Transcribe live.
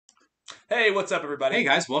Hey, what's up, everybody? Hey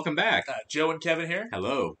guys, welcome back. Joe and Kevin here.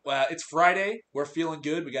 Hello. It's Friday. We're feeling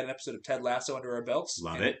good. We got an episode of Ted Lasso under our belts.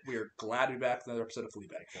 Love and it. We are glad to be back with another episode of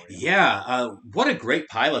Fleabag for you. Yeah, what a great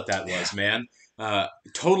pilot that was, man.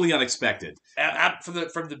 Totally unexpected.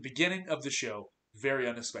 From the beginning of the show, very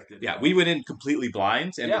unexpected. Yeah, we went in completely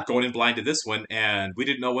blind, and Yeah. we're going in blind to this one, and we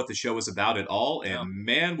didn't know what the show was about at all, and No.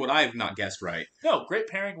 man, would I have not guessed right. No, great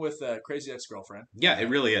pairing with Crazy Ex-Girlfriend. Yeah, it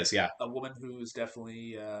really is, yeah. A woman who's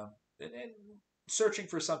definitely and searching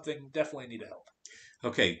for something, definitely need help.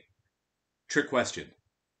 Okay, trick question.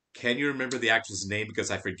 Can you remember the actress's name? Because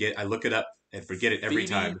I forget, I look it up and forget it every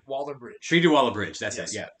time. Waller-Bridge. Phoebe Waller-Bridge, that's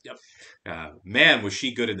Yes. it, yeah. Yep. Man, was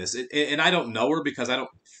she good in this. And I don't know her because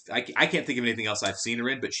I can't think of anything else I've seen her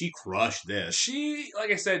in, but she crushed this. She, like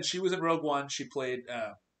I said, she was in Rogue One. She played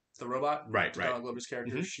the robot. Right. Donald Glover's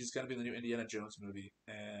character. Mhm. She's going to be in the new Indiana Jones movie,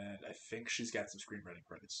 and I think she's got some screenwriting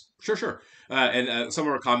credits. Sure. And some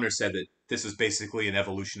of our commenters said that this is basically an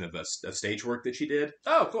evolution of a stage work that she did.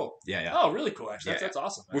 Oh, cool. Yeah. Oh, really cool, actually. Yeah. That's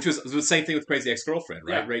awesome. Which was the same thing with Crazy Ex-Girlfriend,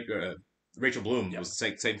 right? Yeah. Rachel Bloom Yep. was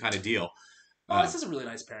the same kind of deal. Oh, this is a really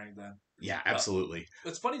nice pairing, then. Yeah, absolutely.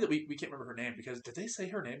 It's funny that we can't remember her name, because did they say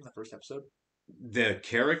her name in the first episode? The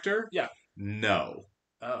character? Yeah. No.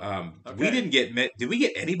 Oh, We okay. didn't get... Did we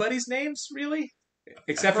get anybody's names, really?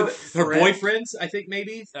 Except for her friend. boyfriends, I think,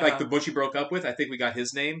 maybe. Like the Uh-huh. one she broke up with, I think we got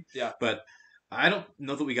his name. Yeah. But I don't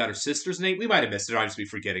know that we got her sister's name. We might have missed it, or I'd just be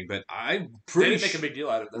forgetting. But I'm They pretty didn't make a big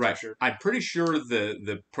deal out of it, that's right. for sure. I'm pretty sure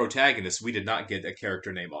the protagonist we did not get a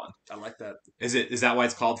character name on. I like that. Is that why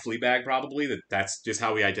it's called Fleabag? Probably that's just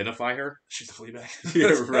how we identify her. She's a Fleabag.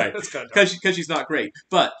 Yeah, right. That's kind of dark. Because she's not great.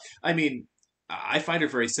 But I mean, I find her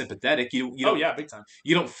very sympathetic. You Oh, yeah, big time.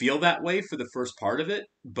 you don't feel that way for the first part of it,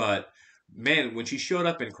 but man, when she showed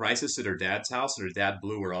up in Crisis at her dad's house and her dad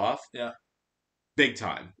blew her off, Yeah. big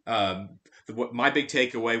time. My big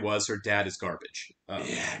takeaway was her dad is garbage.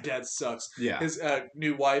 Yeah, Dad sucks. Yeah. His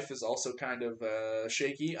new wife is also kind of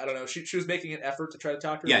shaky. I don't know. She was making an effort to try to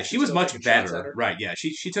talk to her. Yeah, but she she's was still much taking shots at better. her. Right, yeah.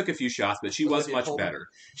 She took a few shots, but she was Olivia much Colman. better.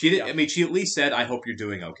 She did. Yeah. I mean, she at least said, "I hope you're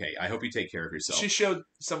doing okay. I hope you take care of yourself." She showed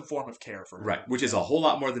some form of care for her. Right, which is a whole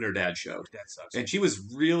lot more than her dad showed. Dad sucks. And she was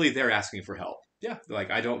really there asking for help. Yeah. Like,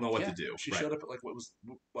 I don't know what to Yeah. do. She Right. showed up at like what was,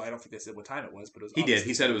 well, I don't think they said what time it was, but it was. He did. obviously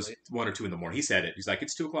He said it really was late. 1 or 2 in the morning. He said it. He's like,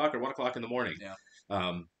 it's 2 o'clock or 1 o'clock in the morning.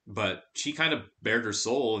 Yeah. But she kind of bared her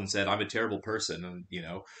soul and said, "I'm a terrible person," and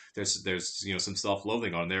there's some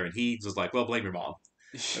self-loathing on there. And he was like, "Well, blame your mom."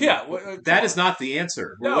 Yeah. That is not the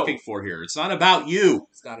answer we're No. looking for here. It's not about you.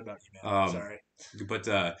 It's not about you, man. Um, Sorry. But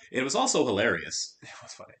it was also hilarious. It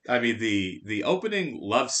was funny. I mean, the opening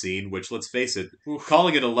love scene, which let's face it, Oof.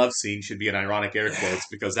 calling it a love scene should be an ironic air quotes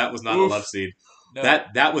because that was not a Oof. love scene. No.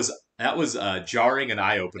 That was jarring and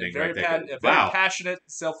eye opening very right there. a very Wow, passionate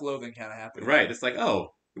self-loathing kind of happened. right? It's like, oh,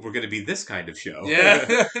 we're going to be this kind of show.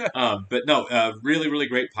 Yeah. But no, really, really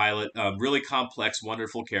great pilot. Really complex,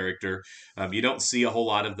 wonderful character. You don't see a whole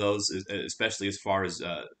lot of those, especially as far as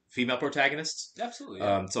female protagonists. Absolutely.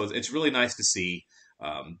 Yeah. So it's really nice to see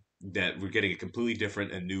that we're getting a completely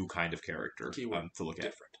different and new kind of character Keyword, to look at.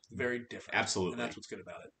 different. Very different. Absolutely. And that's what's good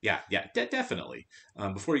about it. Yeah, definitely.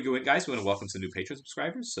 Before you go in, guys, we want to welcome some new Patreon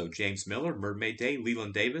subscribers. So James Miller, Mermaid Day,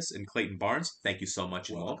 Leland Davis, and Clayton Barnes. Thank you so much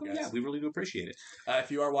and Welcome, welcome. guys. Yeah, we really do appreciate it.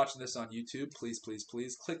 If you are watching this on YouTube, please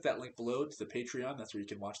click that link below to the Patreon. That's where you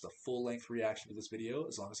can watch the full-length reaction to this video,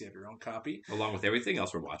 as long as you have your own copy. Along with everything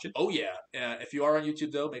else we're watching. Oh, yeah. If you are on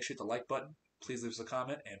YouTube, though, make sure to hit the like button. Please leave us a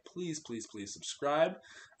comment, and please subscribe.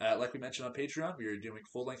 Like we mentioned on Patreon, we are doing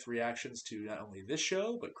full-length reactions to not only this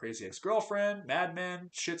show, but Crazy Ex-Girlfriend, Mad Men,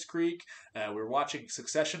 Schitt's Creek. We're watching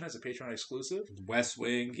Succession as a Patreon exclusive. West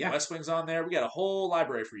Wing. Yeah. West Wing's on there. We got a whole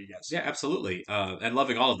library for you guys. Yeah, absolutely. And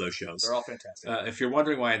loving all of those shows. They're all fantastic. If you're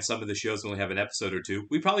wondering why in some of the shows we only have an episode or two,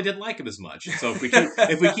 we probably didn't like them as much. So if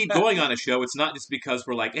we keep going on a show, it's not just because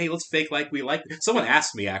we're like, hey, let's fake like we like them. Someone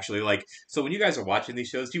asked me actually, like, so when you guys are watching these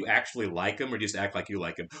shows, do you actually like them or just act like you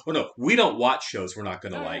like them? Oh no, we don't watch shows we're not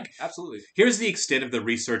going to Yeah, like. absolutely. Here's the extent of the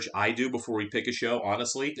research I do before we pick a show,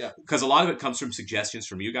 honestly. Yeah. Because a lot of it comes from suggestions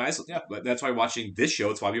from you guys. Yeah. But that's why watching this show,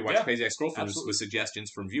 it's why we watch Yeah, Crazy Ex-Girlfriend absolutely. with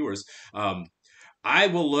suggestions from viewers. I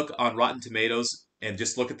will look on Rotten Tomatoes and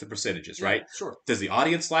just look at the percentages, Yeah, right? Sure. Does the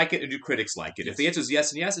audience like it and do critics like it? Yes. If the answer is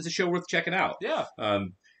yes and yes, it's a show worth checking out. Yeah.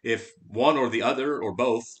 If one or the other or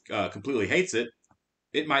both completely hates it,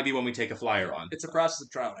 it might be one we take a flyer on. It's a process of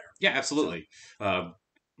trial and error. Yeah, absolutely.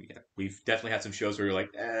 Yeah, we've definitely had some shows where you're like,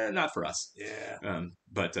 not for us. Yeah.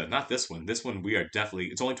 But not this one. This one, we are definitely,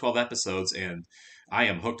 it's only 12 episodes, and I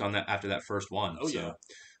am hooked on that after that first one. Oh, so yeah.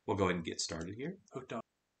 we'll go ahead and get started here. Hooked on.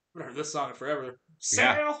 I've heard this song forever.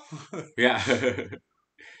 Yeah. Sail! Yeah.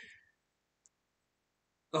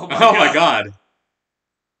 Oh my god.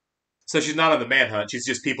 So she's not on the manhunt. She's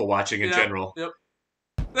just people watching in general. Yep.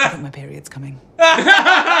 I think my period's coming.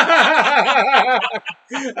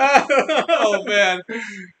 Oh man.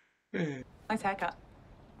 Nice haircut.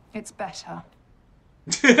 It's better.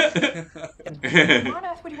 Why on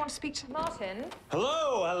earth would you want to speak to Martin?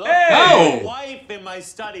 Hello, hello. Hey! Oh! My wife in my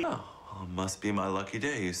study. Oh, must be my lucky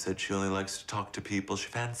day. You said she only likes to talk to people she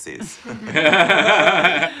fancies. Do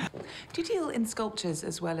you deal in sculptures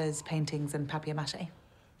as well as paintings and papier-mâché?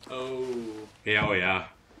 Oh. Yeah, oh yeah.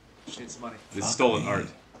 She needs some money. This is stolen art.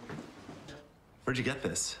 Where'd you get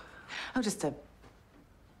this? Oh, just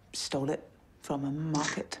stole it from a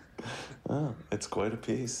market. Oh, it's quite a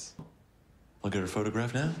piece. I'll get her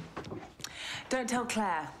photograph now. Don't tell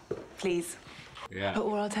Claire, please. Yeah.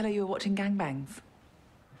 Or I'll tell her you were watching gangbangs.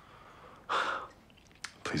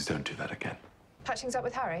 Please don't do that again. Patching's up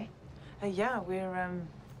with Harry? Yeah, we're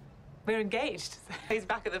engaged. He's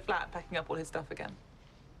back at the flat packing up all his stuff again.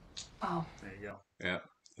 Oh. There you go. Yeah. At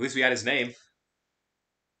least we had his name.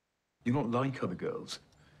 You're not like other girls.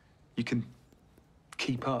 You can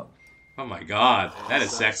keep up. Oh my god. That is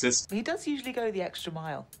sexist. He does usually go the extra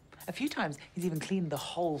mile. A few times, he's even cleaned the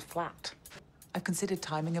whole flat. I've considered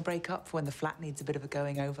timing a breakup for when the flat needs a bit of a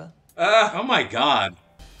going over. Oh my god.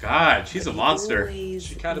 God, she's a monster.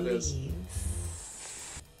 She kind of is.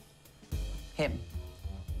 Him.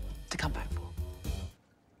 To come back for.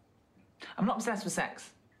 I'm not obsessed with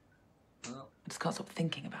sex. Oh. I just can't stop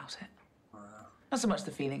thinking about it. Not so much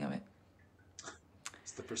the feeling of it.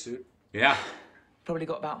 It's the pursuit. Yeah. Probably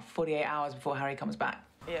got about 48 hours before Harry comes back.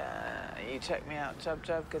 Yeah, you check me out, chub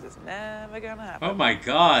chub, because it's never gonna happen. Oh my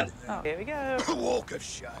god. Oh, here we go. Walk of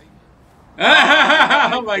shame.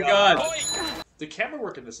 Oh my god. The camera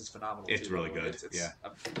work in this is phenomenal. It's too, really by the way. good, It's yeah.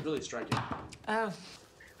 really striking. Oh,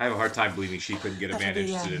 I have a hard time believing she couldn't get a man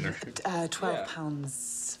interested in her.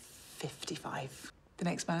 £12.55. The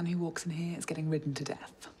next man who walks in here is getting ridden to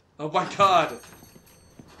death. Oh my god.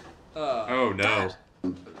 Oh no.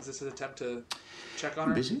 Is this an attempt to check on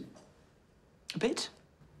her? Busy? A bit?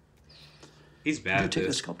 He's bad at Take the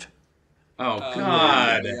this. sculpture. Oh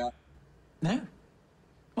god. Yeah. No.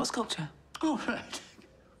 What sculpture? Oh, right.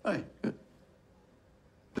 Hey, good.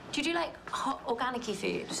 Do you do like hot organic-y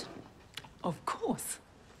food? Of course.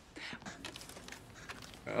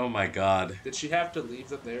 Oh my god. Did she have to leave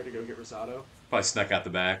them there to go get risotto? Probably snuck out the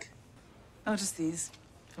back. Oh, just these.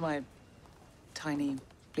 For my tiny,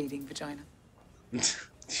 bleeding vagina.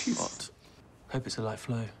 What? Hope it's a light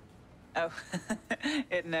flow. Oh,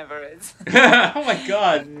 it never is. Oh my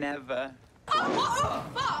god. Never.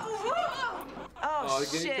 Oh, the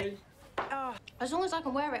guinea shit. pig? As long as I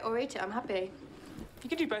can wear it or eat it, I'm happy. You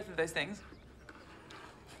can do both of those things.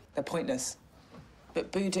 They're pointless.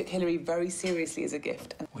 But Boo took Hillary very seriously as a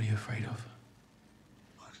gift. And What are you afraid of?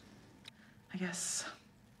 I guess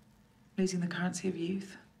losing the currency of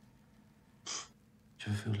youth. Do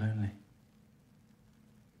you ever feel lonely?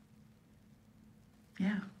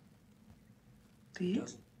 Yeah. Do you?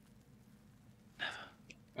 Doesn't. Oh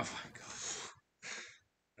my god.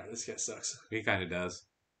 Nah, this guy sucks. He kind of does.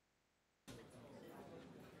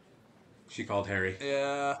 She called Harry.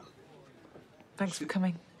 Yeah. Thanks for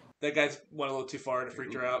coming. That guy went a little too far and it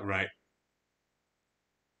freaked her out. Right.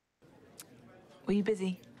 Were you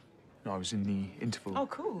busy? No, I was in the interval Oh,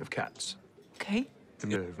 cool. of cats. Okay. I've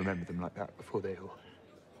never remembered them like that before they all...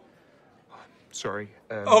 Oh, sorry.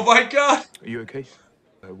 Oh my god! Are you okay?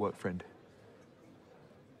 A work friend.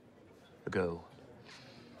 A girl.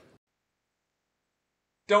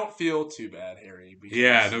 Don't feel too bad, Harry. Because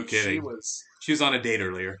Yeah, no kidding. She was, on a date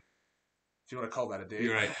earlier. if you want to call that a date.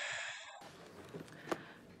 You're right.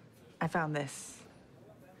 I found this.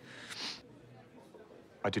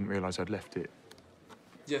 I didn't realise I'd left it.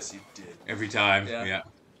 Yes, you did. Every time. Yeah. Yeah.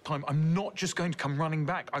 Time. I'm not just going to come running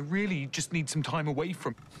back. I really just need some time away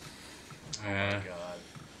from... God.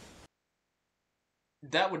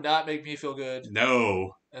 That would not make me feel good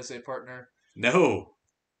No. as a partner. No.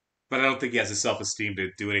 But I don't think he has the self-esteem to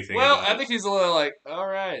do anything. Well, about I it. think he's a little like, all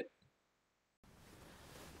right.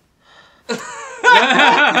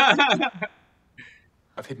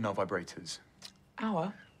 I've hidden our vibrators.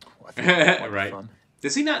 Our? Well, I think that might be Right. fun.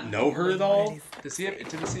 Does he not know her at all? Does he have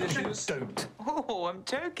intimacy issues? Don't Oh, I'm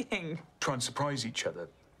joking. try and surprise each other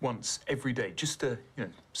once every day. Just a,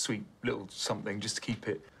 sweet little something just to keep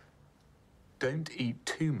it. Don't eat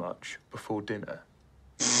too much before dinner.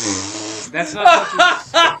 That's not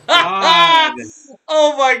such God.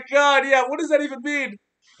 Oh my god, yeah, what does that even mean?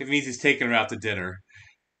 It means he's taking her out to dinner.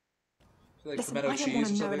 Like Listen, pimento I don't cheese want or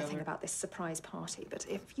to know something anything on about this surprise party, but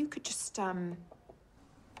if you could just, do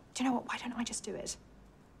you know what? Why don't I just do it?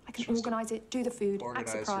 I can organise it, do the food, act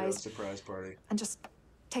Organize your own surprised, surprise party. and just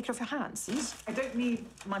take it off your hands. I don't need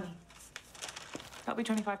money. That'll be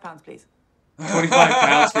 £25, please.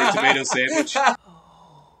 £25 for a tomato sandwich.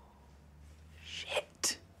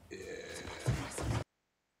 Shit.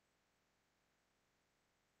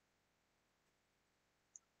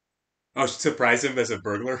 Oh, surprise him as a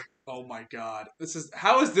burglar. Oh my god.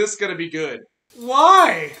 How is this gonna be good?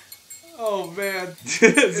 Why? Oh man.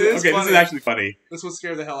 Okay, this is actually funny. This would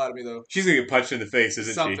scare the hell out of me though. She's gonna get punched in the face,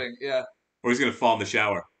 isn't she? Something, yeah. Or he's gonna fall in the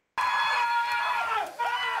shower.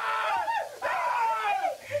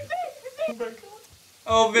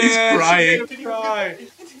 Oh man, He's crying. She cry.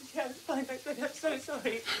 I'm so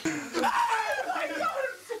sorry.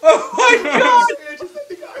 Oh my god! Oh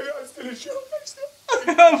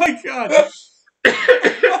my god!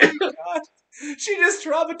 Oh my god! She just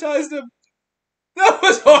traumatized him. That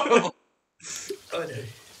was horrible. I know.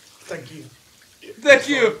 Thank you. Thank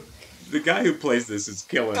you. The guy who plays this is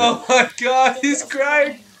killing it. Oh my god, he's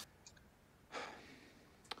crying.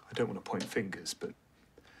 I don't want to point fingers, but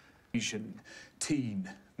Asian, teen,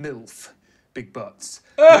 MILF, big butts,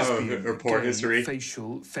 lesbian, her porn gay, history.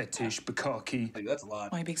 facial, fetish, bukkake. Like, that's a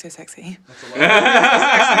lot. Why are you being so sexy? That's a lot.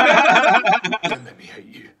 Don't let me hate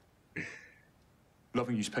you.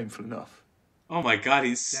 Loving you's painful enough. Oh my god,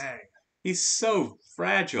 Dang. he's so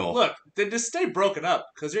fragile. Look, then just stay broken up,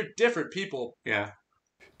 because you're different people. Yeah.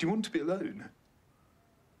 Do you want to be alone?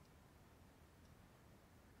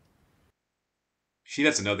 She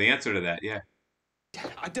doesn't know the answer to that, yeah.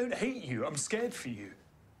 I don't hate you. I'm scared for you.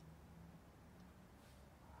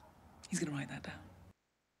 He's gonna write that down.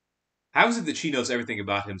 How is it that she knows everything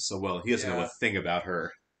about him so well? He doesn't know Yeah. a thing about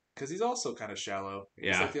her. Because he's also kind of shallow.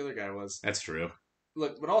 Yeah. Just like the other guy was. That's true.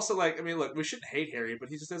 Look, but also, like, I mean, look, we shouldn't hate Harry, but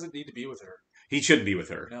he just doesn't need to be with her. He shouldn't be with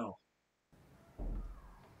her. No.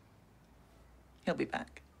 He'll be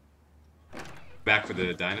back. Back for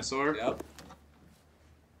the dinosaur? Yep.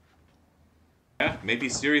 Yeah, maybe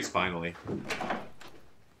Sirius finally.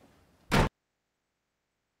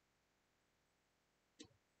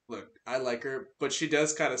 Look, I like her, but she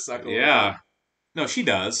does kind of suck a little Yeah. bit. No, she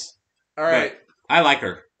does. All right, But I like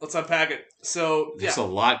her. let's unpack it. So, There's yeah. a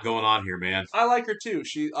lot going on here, man. I like her too.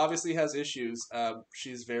 She obviously has issues.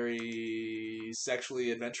 She's very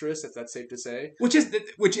sexually adventurous, if that's safe to say. Which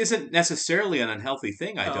isn't necessarily an unhealthy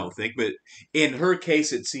thing, I No. don't think, but in her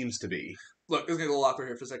case it seems to be. Look, it's gonna get a little awkward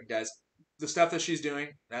here for a second, guys. The stuff that she's doing,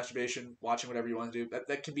 masturbation, watching whatever you want to do,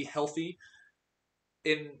 that can be healthy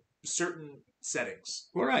in certain settings.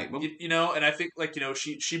 All right. Well, You know, and I think, like, you know,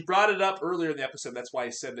 she brought it up earlier in the episode. That's why I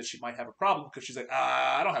said that she might have a problem, because she's like,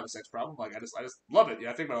 I don't have a sex problem. Like, I just love it. Yeah,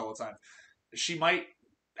 I think about it all the time. She might,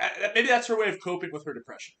 maybe that's her way of coping with her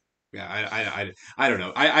depression. yeah, I don't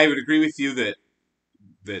know. I would agree with you that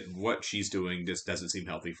what she's doing just doesn't seem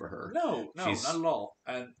healthy for her. No, She's- not at all.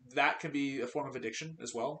 And that can be a form of addiction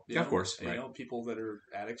as well. You Yeah, of know? course, You right. know, people that are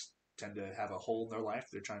addicts tend to have a hole in their life.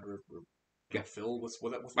 They're trying to fill with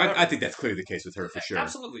whatever. I think that's clearly the case with her for sure.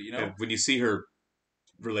 Absolutely, you know. And when you see her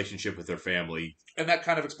relationship with her family, And that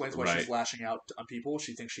kind of explains why Right. she's lashing out on people.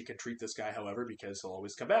 She thinks she can treat this guy however because he'll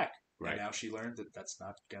always come back. Right. And now she learned that that's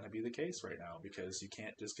not going to be the case right now, because you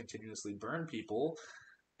can't just continuously burn people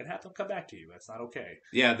and have them come back to you. That's not okay.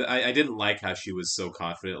 yeah, I didn't like how she was so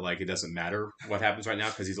confident, like it doesn't matter what happens right now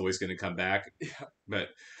because he's always going to come back. Yeah. But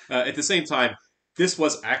at the same time, this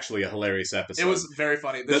was actually a hilarious episode. It was very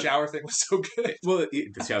funny. The The- shower thing was so good. Well,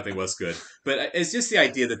 the shower thing was good, but it's just the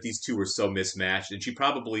idea that these two were so mismatched, and she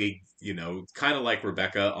probably, kind of like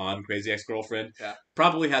Rebecca on Crazy Ex-Girlfriend, Yeah.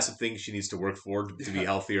 probably has some things she needs to work for to be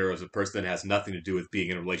healthier as a person that has nothing to do with being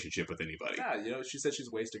in a relationship with anybody. Yeah, you know, she said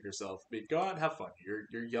she's wasting herself. I mean, go out and have fun.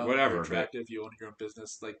 You're young, Whatever, you're but- attractive, you own your own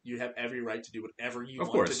business. Like, you have every right to do whatever you Of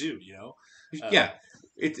want course. to do, you know? Yeah,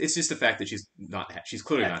 it's just the fact that she's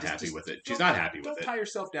clearly Yeah, not just- happy just with it. She's don't- not happy with Don't it. tie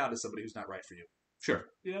yourself down to somebody who's not right for you. Sure.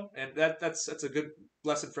 You know, and that's a good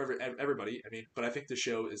lesson for everybody. I mean, but I think the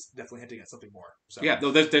show is definitely hinting at something more. So Yeah,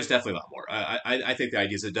 no, there's definitely a lot more. I think the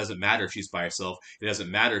idea is it doesn't matter if she's by herself. It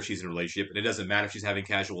doesn't matter if she's in a relationship. And it doesn't matter if she's having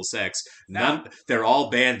casual sex. They're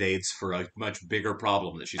all Band-Aids for a much bigger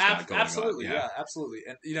problem that she's got going absolutely, on. yeah, absolutely.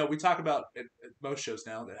 And you know, we talk about at most shows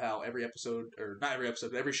now that how every episode, or not every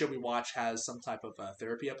episode, but every show we watch has some type of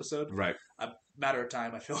therapy episode. Right. A matter of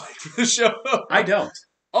time, I feel like, for the show. I don't.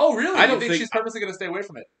 Oh, really? I don't You think think- she's purposely going to stay away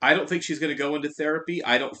from it? I don't think she's going to go into therapy.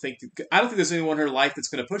 I don't think there's anyone in her life that's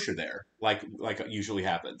going to push her there, like usually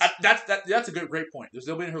happens. That's a great point. There's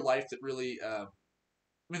nobody in her life that really. I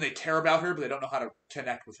mean, they care about her, but they don't know how to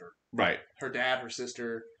connect with her. Right. Her dad, her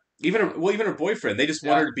sister. Even her boyfriend. They just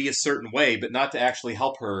want Yeah. her to be a certain way, but not to actually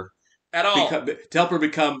help her At all. to help her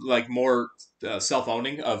become like more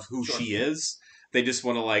self-owning of who Sure. she is. They just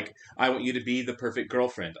want to like, I want you to be the perfect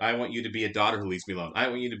girlfriend. I want you to be a daughter who leaves me alone. I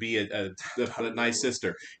want you to be a nice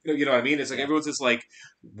sister. You know what I mean? It's like everyone's just like,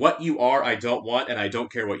 what you are, I don't want, and I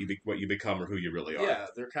don't care what you become or who you really are. Yeah,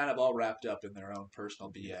 they're kind of all wrapped up in their own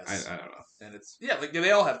personal BS. I don't know. And it's like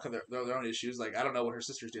they all have their own issues. Like I don't know what her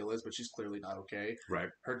sister's deal is, but she's clearly not okay. Right.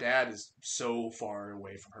 Her dad is so far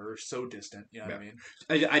away from her, so distant. You know what I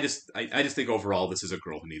mean? I just think overall this is a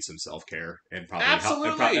girl who needs some self-care and probably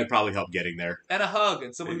Absolutely. and probably help getting there. And a hug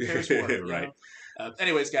and someone who cares for her. Right.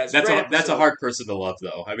 Anyways, guys, That's a hard person to love,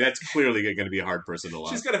 though. I mean, that's clearly going to be a hard person to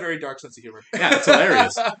love. She's got a very dark sense of humor. Yeah, it's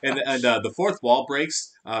hilarious. And the fourth wall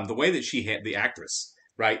breaks. The way that the actress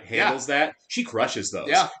handles that, she crushes those.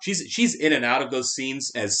 Yeah, she's in and out of those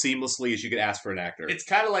scenes as seamlessly as you could ask for an actor. It's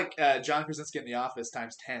kind of like John Krasinski in The Office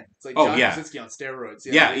times 10. It's like John Krasinski on steroids.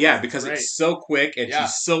 Because great. it's so quick and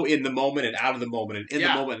she's so in the moment and out of the moment and in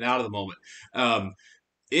the moment and out of the moment.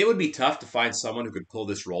 It would be tough to find someone who could pull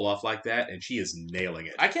this role off like that, and she is nailing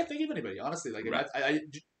it. I can't think of anybody, honestly. Like I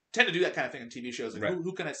tend to do that kind of thing in TV shows. Like,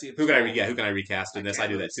 who can I see? Who can I recast in this? I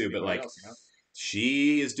do that too, but like. Else,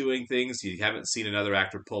 She is doing things you haven't seen another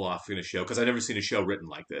actor pull off in a show, because I've never seen a show written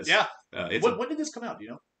like this. Yeah. When did this come out? Do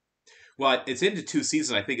you know? Well, it's into 2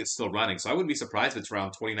 seasons. I think it's still running, so I wouldn't be surprised if it's around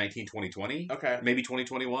 2019, 2020. Okay. Maybe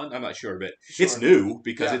 2021. I'm not sure, but it's new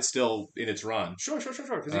because it's still in its run. Sure.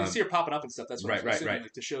 Because you see her popping up and stuff. That's what right.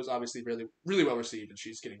 Like, the show's obviously really, really well received, and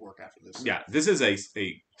she's getting work after this. Yeah, this is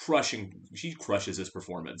a crushing. She crushes this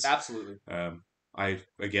performance. Absolutely.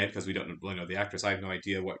 Because we don't really know the actress, I have no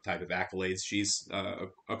idea what type of accolades she's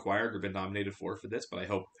acquired or been nominated for this, but I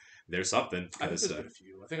hope there's something. I think there's been a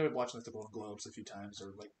few. I think I've been watching the Golden Globes a few times,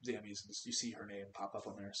 or like the Emmys, and just, you see her name pop up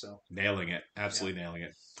on there. So nailing it, absolutely nailing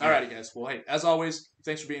it. Alrighty, guys. Well, hey, as always,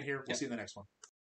 thanks for being here. We'll see you in the next one.